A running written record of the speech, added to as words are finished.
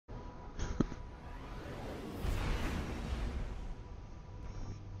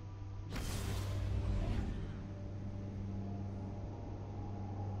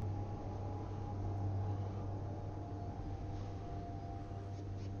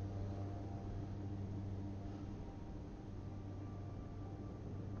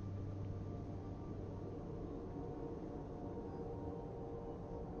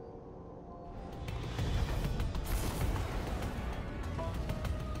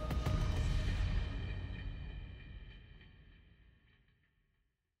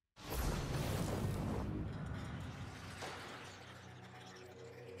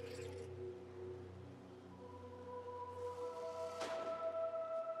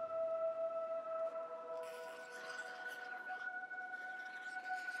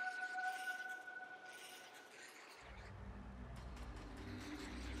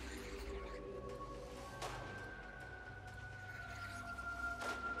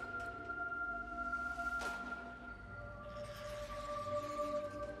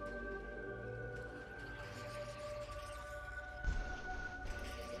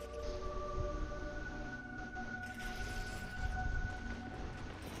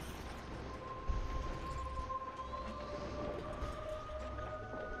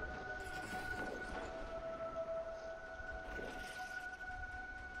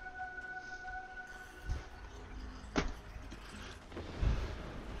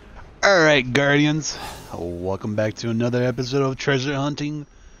Alright, Guardians, welcome back to another episode of Treasure Hunting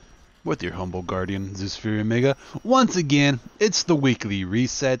with your humble guardian, Zeus Fury Omega. Once again, it's the weekly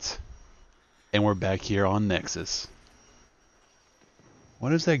reset, and we're back here on Nexus.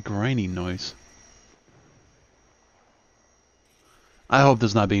 What is that grinding noise? I hope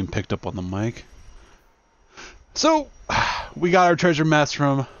this is not being picked up on the mic. So, we got our treasure maps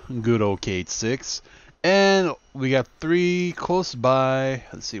from good old Kate 6. And we got 3 close by.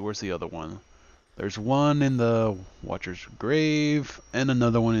 Let's see, where's the other one? There's one in the Watcher's Grave and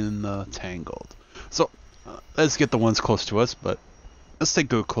another one in the Tangled. So, let's get the ones close to us, but let's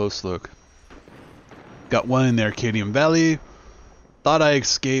take a close look. Got one in the Arcadian Valley. Thought I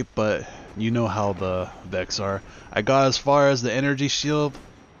escaped, but you know how the Vex are. I got as far as the energy shield,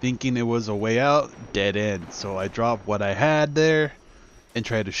 thinking it was a way out. Dead end. So I dropped what I had there and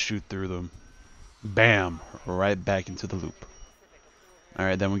tried to shoot through them. Bam! Right back into the loop.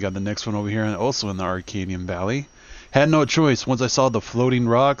 Alright, then we got the next one over here, and also in the Arcadian Valley. Had no choice. Once I saw the floating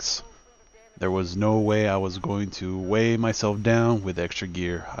rocks, there was no way I was going to weigh myself down with extra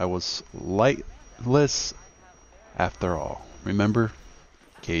gear. I was lightless after all. Remember?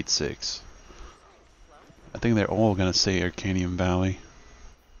 Kate 6. I think they're all gonna say Arcadian Valley.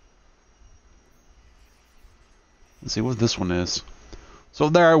 Let's see what this one is. So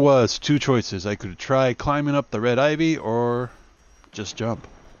there I was, 2 choices. I could try climbing up the red ivy or just jump.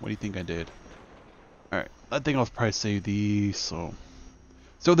 What do you think I did? Alright, I think I'll probably save these. So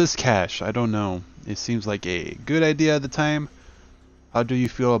this cache, I don't know. It seems like a good idea at the time. How do you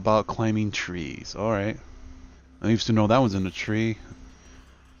feel about climbing trees? Alright. I used to know that one's in a tree.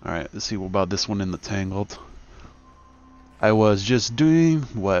 Alright, let's see what about this one in the Tangled. I was just doing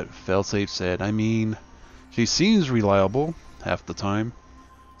what Failsafe said. I mean, she seems reliable half the time.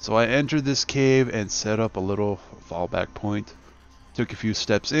 So I entered this cave and set up a little fallback point. Took a few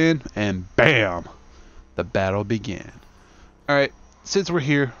steps in and BAM! The battle began. Alright, since we're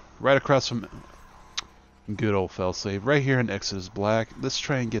here, right across from good old failsafe, right here in Exodus Black, let's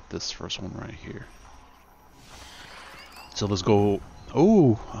try and get this first one right here. So let's go.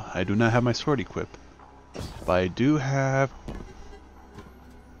 Oh, I do not have my sword equipped. But I do have.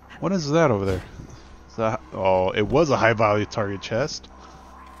 What is that over there? Is that... Oh, it was a high value target chest.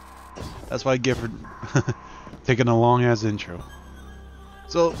 That's what I get for taking a long ass intro.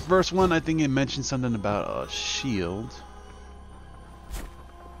 So first one, I think it mentioned something about a shield.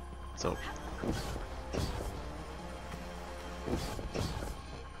 So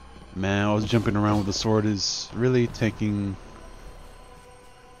man, I was jumping around with the sword is really taking.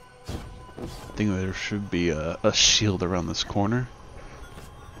 I think there should be a shield around this corner.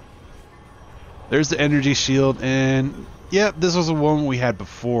 There's the energy shield, and yeah, this was the one we had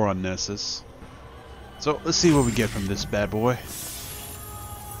before on Nessus. So let's see what we get from this bad boy.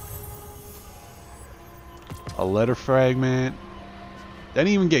 A letter fragment. Didn't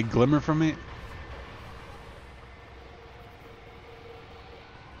even get glimmer from it.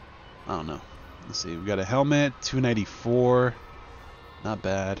 I don't know. Let's see. We got a helmet, 294. Not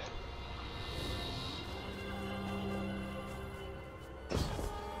bad.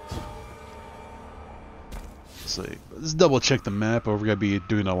 Let's double check the map. We're gonna be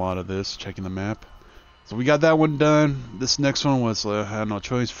doing a lot of this, checking the map. So we got that one done. This next one was I had no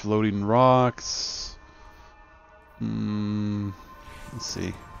choice. Floating rocks. Let's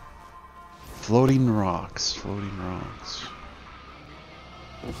see. Floating rocks. Floating rocks.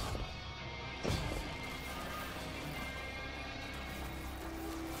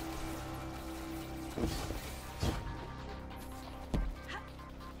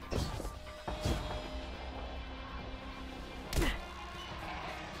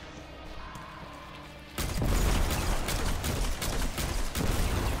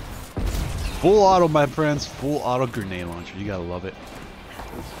 Full auto, my friends. Full auto grenade launcher. You gotta love it.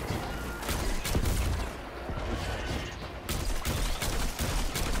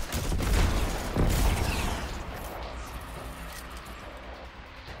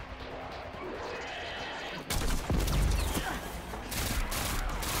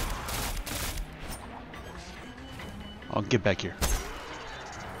 I'll get back here.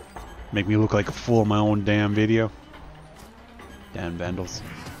 Make me look like a fool in my own damn video. Damn vandals.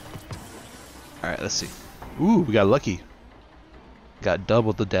 Alright, let's see. Ooh, we got lucky. Got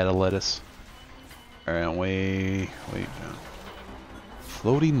double the data lettuce. Alright, wait down.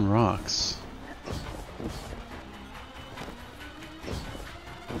 Floating rocks.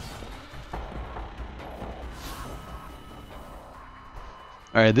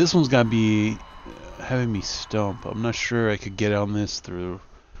 Alright, this one's gotta be having me stump. I'm not sure I could get on this through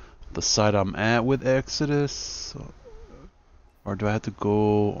the side I'm at with Exodus. So Or do I have to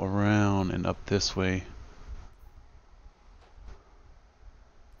go around and up this way?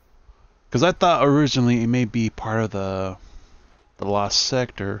 Because I thought originally it may be part of the lost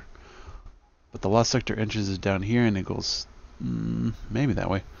sector, but the lost sector entrance is down here and it goes maybe that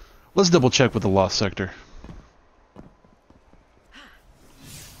way. Let's double check with the lost sector.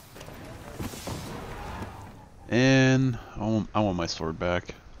 And I want my sword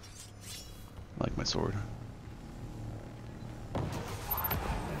back. I like my sword.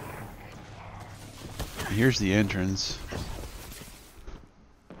 Here's the entrance.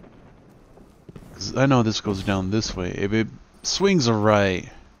 'Cause I know this goes down this way. If it swings right.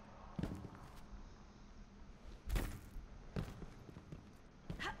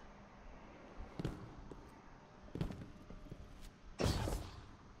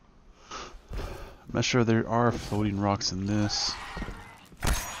 I'm not sure there are floating rocks in this.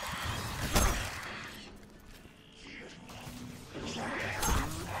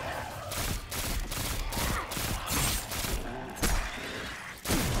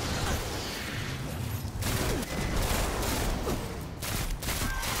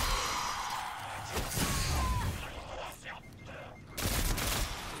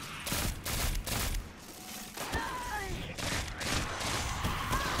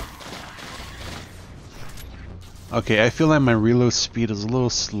 Okay, I feel like my reload speed is a little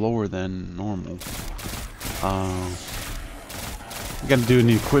slower than normal. I gotta do an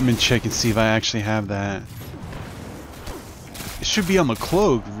equipment check and see if I actually have that. It should be on the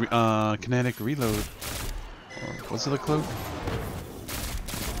cloak, kinetic reload. Or was it a cloak?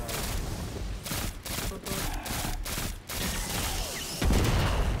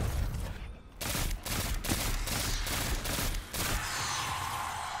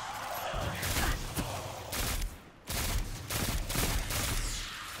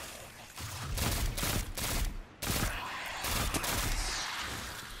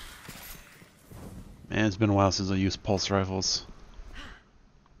 Man, it's been a while since I used pulse rifles.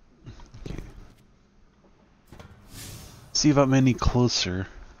 Okay. See if I'm any closer.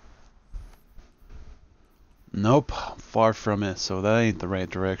 Nope, far from it, so that ain't the right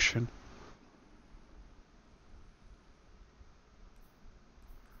direction.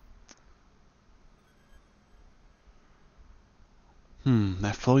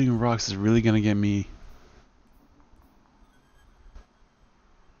 That floating rocks is really gonna get me.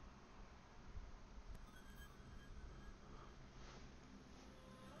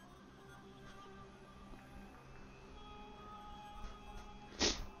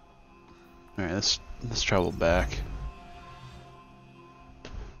 Alright, let's travel back.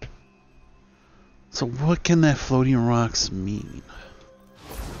 So what can that floating rocks mean?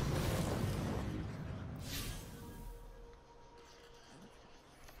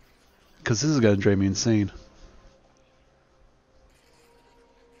 Because this is gonna drive me insane.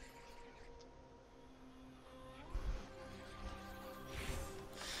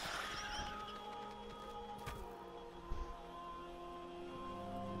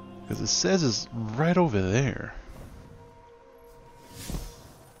 Because it says it's right over there.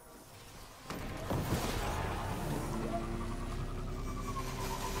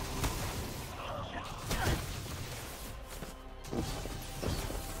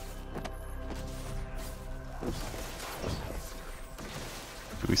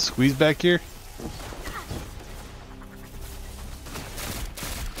 Can we squeeze back here?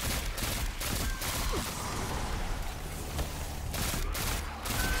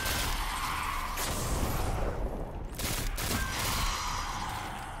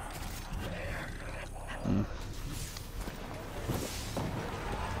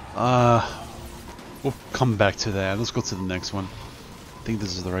 We'll come back to that. Let's go to the next one. I think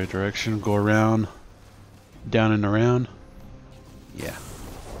this is the right direction. Go around, down and around. Yeah.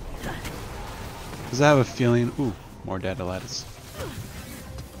 Because I have a feeling... Ooh, more data lattice.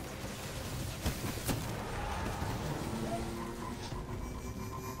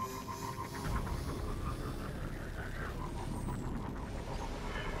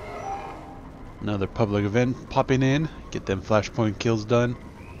 Another public event popping in. Get them flashpoint kills done.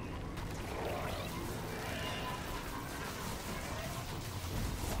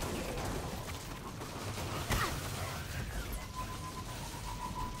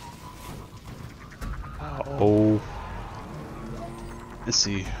 Oh. Let's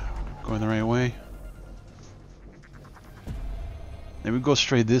see. Going the right way. Maybe we go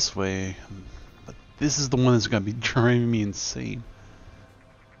straight this way. But this is the one that's gonna be driving me insane.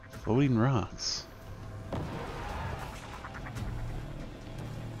 Floating rocks.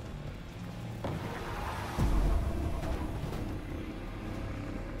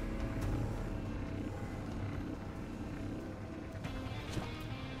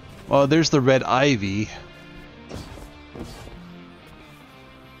 Well, there's the red ivy.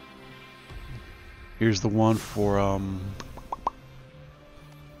 Here's the one for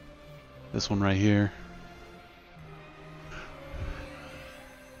this one right here.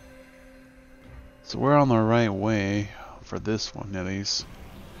 So we're on the right way for this one at least.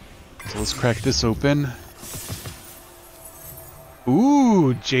 So let's crack this open.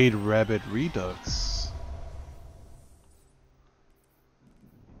 Ooh, Jade Rabbit Redux.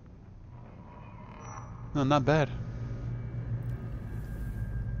 No, not bad.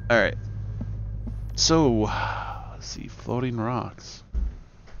 Alright. So, let's see, floating rocks.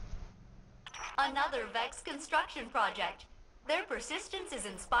 Another Vex construction project. Their persistence is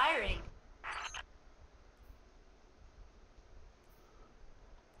inspiring.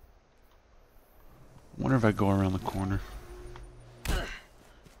 Wonder if I go around the corner.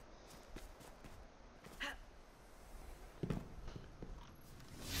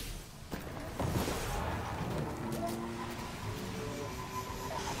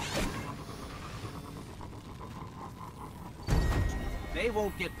 They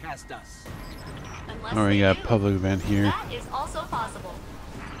won't get past us. Oh, we got a public event here. That is also possible.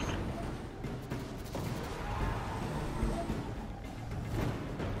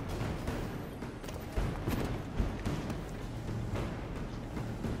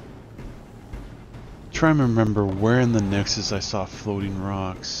 Trying to remember where in the Nexus I saw floating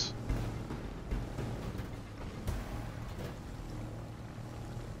rocks.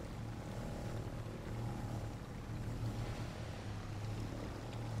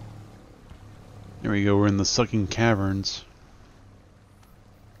 There we go, we're in the Sucking Caverns.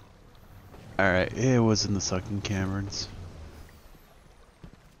 Alright, it was in the Sucking Caverns.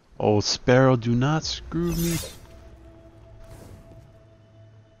 Oh, Sparrow, do not screw me.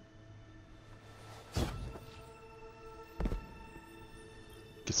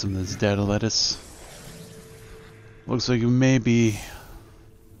 Get some of this data lettuce. Looks like it may be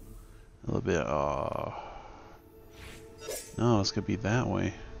a little bit, no, it's gonna be that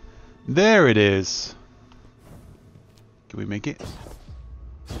way. There it is! Can we make it?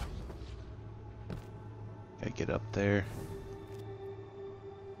 Gotta get up there.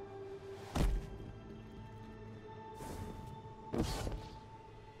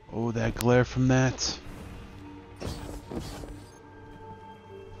 Oh, that glare from that.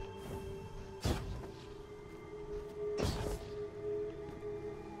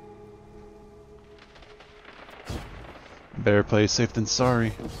 Better play safe than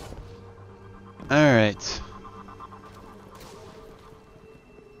sorry. Alright.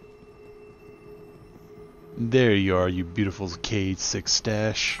 There you are, you beautiful K6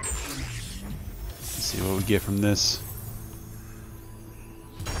 stash. Let's see what we get from this.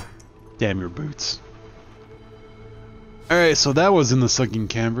 Damn your boots. Alright, so that was in the Sucking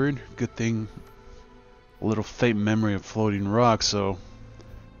Cavern. Good thing. A little faint memory of floating rocks, so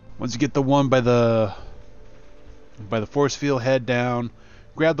once you get the one by the force field, head down.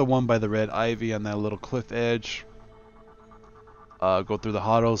 Grab the one by the red ivy on that little cliff edge. Go through the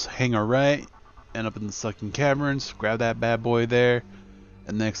hollows, hang a right, end up in the Sucking Caverns. Grab that bad boy there.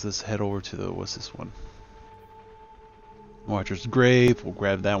 And next, let's head over to the, what's this one? Watcher's Grave. We'll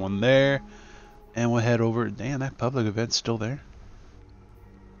grab that one there. And we'll head over. Damn, that public event's still there.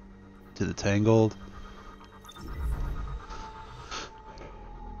 To the Tangled.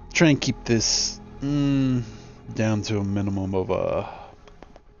 Try and keep this down to a minimum of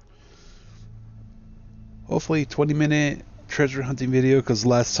hopefully 20-minute treasure hunting video, because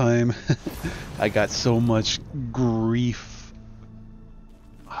last time I got so much grief.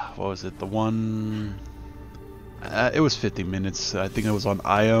 What was it? The one it was 50 minutes. I think it was on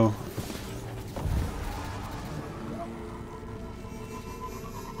IO.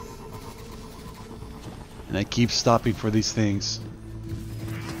 And I keep stopping for these things.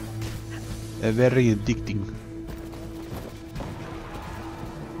 They're very addicting.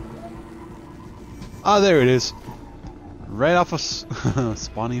 Ah, there it is. Right off of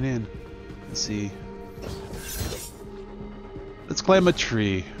spawning in. Let's see. Let's climb a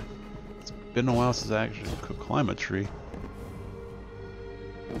tree. It's been a while since I actually could climb a tree.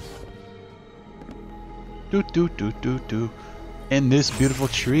 Do do do do do. And this beautiful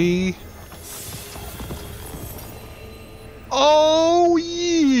tree. Oh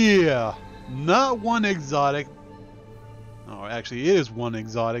yeah! Not one exotic. Oh, actually, it is one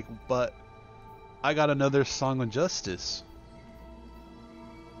exotic, but I got another Song of Justice.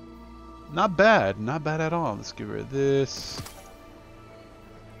 Not bad, not bad at all. Let's get rid of this.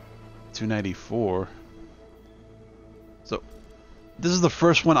 294. So, this is the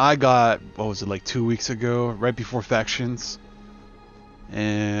first one I got, what was it, like 2 weeks ago, right before Factions.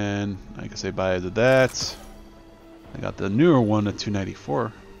 And can say bye to that. I got the newer one at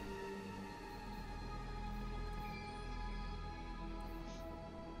 294.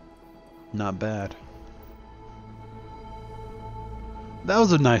 Not bad. That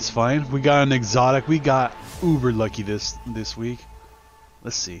was a nice find. We got an exotic. We got uber lucky this week.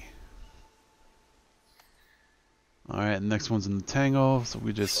 Let's see. Alright, the next one's in the tango, so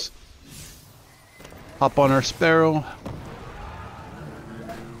we just hop on our sparrow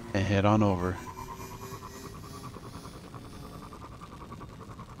and head on over.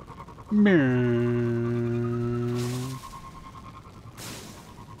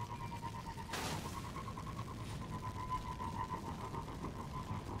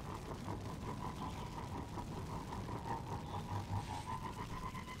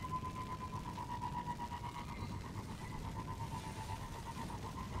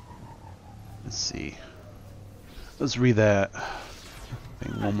 Let's see. Let's read that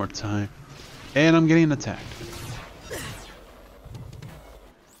thing one more time. And I'm getting attacked.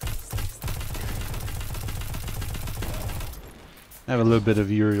 I have a little bit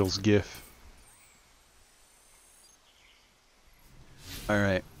of Uriel's gif.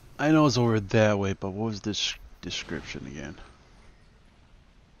 Alright. I know it's over that way, but what was this description again?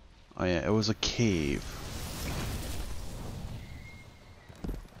 Oh yeah, it was a cave.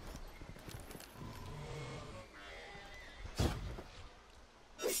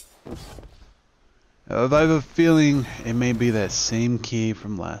 I have a feeling it may be that same cave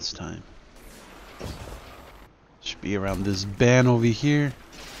from last time. Should be around this band over here.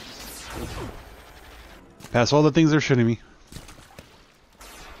 Past all the things they're shooting me.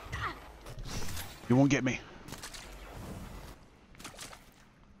 You won't get me.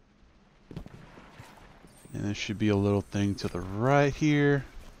 And there should be a little thing to the right here.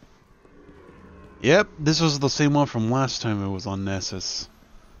 Yep, this was the same one from last time it was on Nessus.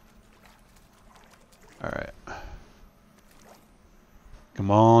 Alright. Come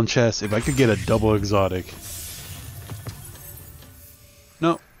on, chest. If I could get a double exotic.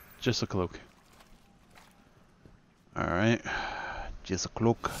 No, just a cloak. Alright. Just a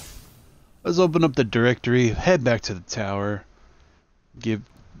cloak. Let's open up the directory, head back to the tower. Give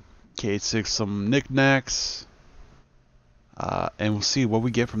K6 some knickknacks. And we'll see what we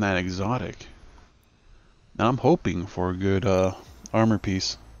get from that exotic. Now I'm hoping for a good armor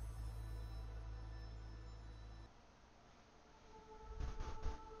piece.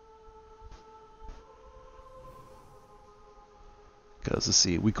 Because let's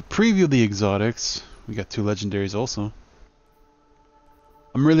see, we could preview the exotics. We got 2 legendaries also.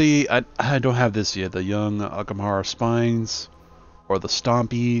 I don't have this yet. The young Akamara Spines or the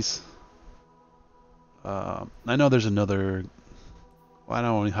Stompies. I know there's another. Well, I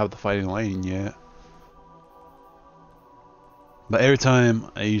don't have the Fighting Lightning yet. But every time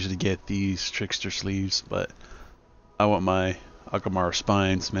I usually get these Trickster sleeves, but I want my Akamara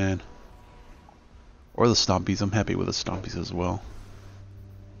Spines, man. Or the Stompies. I'm happy with the Stompies as well.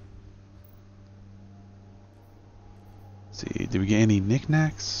 See, did we get any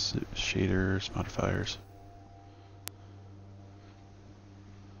knickknacks? Shaders, modifiers.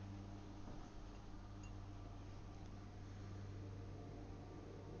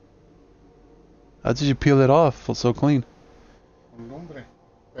 How did you peel it off? It's so clean.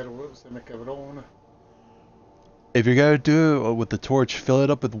 If you're gonna do it with the torch, fill it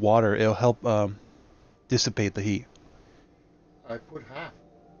up with water. It'll help dissipate the heat. I put half.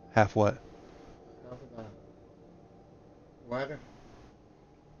 Half what? Half of that water.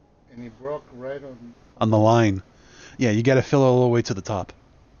 And it broke right on the line. Yeah, you gotta fill it all the way to the top.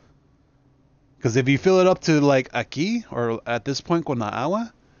 Because if you fill it up to like aquí, or at this point con la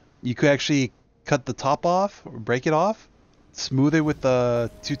agua, you could actually cut the top off, or break it off, smooth it with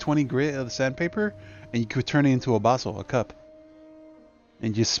the 220 grit of the sandpaper, and you could turn it into a vaso, a cup.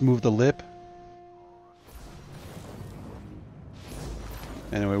 And just smooth the lip.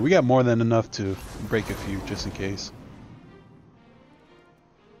 Anyway, we got more than enough to break a few, just in case.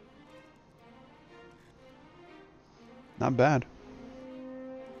 Not bad.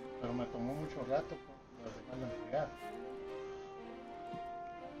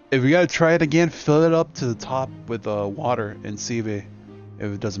 If we gotta try it again, fill it up to the top with water and see if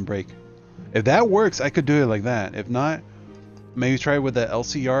it doesn't break. If that works, I could do it like that. If not, maybe try it with the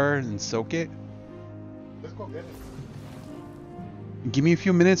LCR and soak it. Let's go get it. Give me a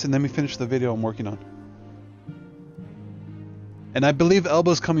few minutes and let me finish the video I'm working on. And I believe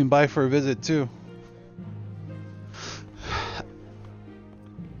Elba's coming by for a visit too.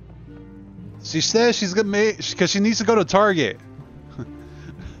 She says she's gonna make, because she needs to go to Target.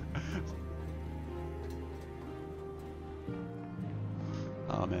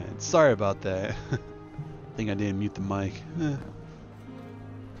 Oh man, sorry about that. I think I didn't mute the mic.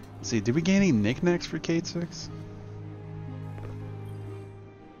 Let's see, did we get any knickknacks for Kate 6?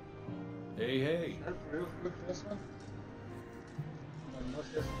 Hey, hey. That's real good, this one. No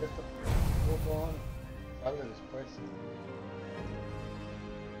sé si esto poco sale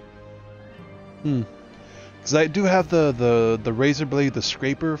después. Because I do have the razor blade, the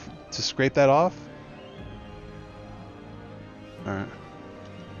scraper to scrape that off. Alright.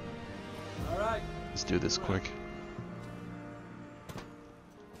 Alright. Let's do this quick.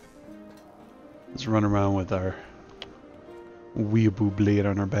 Let's run around with our weeaboo blade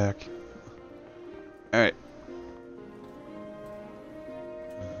on our back. Alright.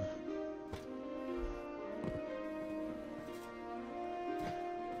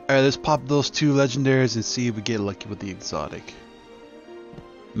 Alright, let's pop those 2 legendaries and see if we get lucky with the exotic.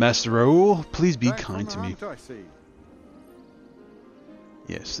 Master Raoul, please be kind to me.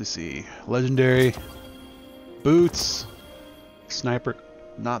 Yes, let's see. Legendary. Boots. Sniper.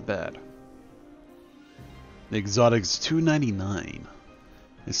 Not bad. The exotic's $2.99.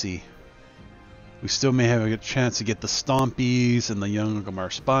 Let's see. We still may have a good chance to get the Stompies and the Young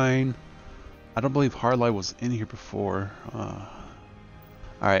Gamar Spine. I don't believe Hardlight was in here before.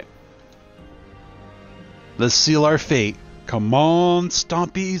 Alright. Let's seal our fate. Come on,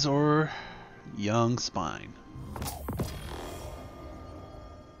 Stompies or Young Spine.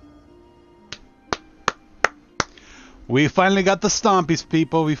 We finally got the Stompies,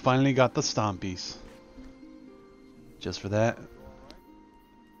 people. We finally got the Stompies. Just for that.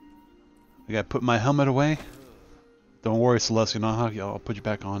 I gotta put my helmet away. Don't worry, Celestial. I'll put you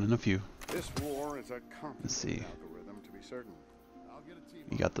back on in a few. This war is a Let's see. algorithm, to be certain.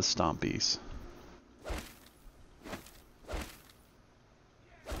 You got the Stompies.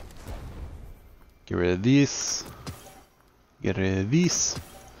 Get rid of these. Get rid of these.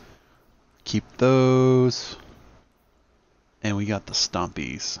 Keep those. And we got the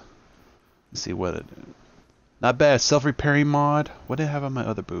Stompies. Let's see what it. Not bad. Self-repairing mod. What did I have on my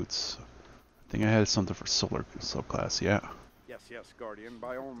other boots? I think I had something for soul class. Yeah. Yes, Guardian,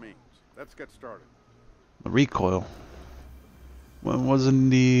 by all means. Let's get started. The recoil. What wasn't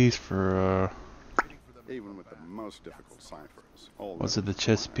these for? Even with the most difficult ciphers, all Was it the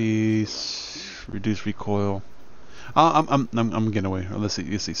chest piece? Reduce recoil. I'm getting away. Let's see.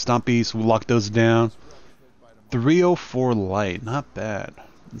 Stompies. We'll lock those down. 304 light. Not bad.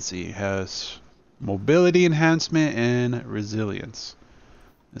 Let's see. It has mobility enhancement and resilience.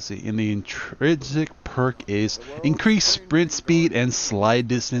 Let's see. And the intrinsic perk is increase sprint speed and slide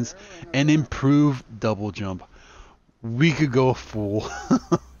distance and improve double jump. We could go full.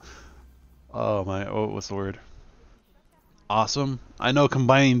 What's the word? Awesome. I know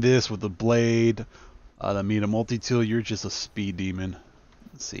combining this with the blade, the Meta multi-tool, you're just a speed demon.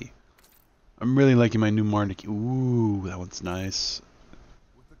 Let's see. I'm really liking my new Marnik. Ooh, that one's nice.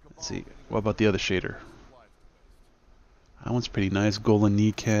 Let's see. What about the other shader? That one's pretty nice. Golden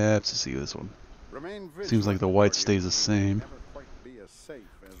kneecaps. Let's see this one. Seems like the white stays the same.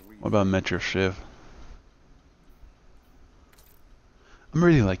 What about Metro Shiv? I'm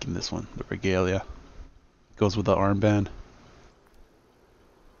really liking this one, the Regalia. Goes with the armband.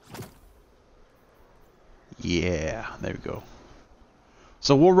 Yeah, there we go.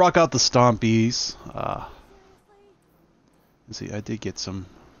 So we'll rock out the Stompies. Let's see, I did get some.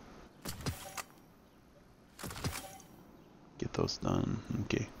 Get those done.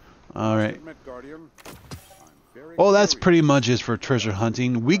 Okay. Alright. Well, that's pretty much it for treasure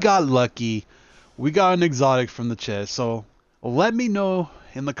hunting. We got lucky. We got an exotic from the chest. So let me know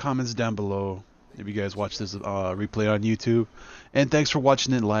in the comments down below if you guys watch this replay on YouTube. And thanks for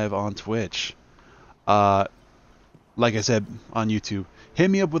watching it live on Twitch. Like I said on YouTube,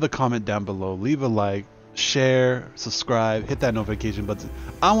 hit me up with a comment down below. Leave a like, share, subscribe, hit that notification button.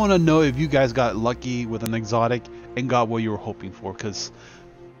 I want to know if you guys got lucky with an exotic and got what you were hoping for, because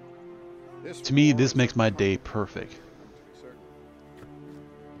to me this makes my day perfect.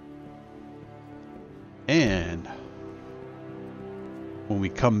 And when we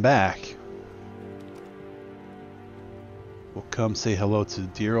come back, we'll come say hello to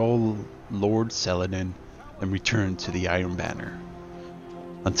dear old Lord Saladin and return to the Iron Banner.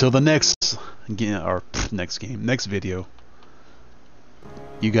 Until the next video,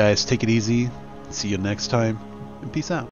 you guys take it easy. See you next time, and peace out.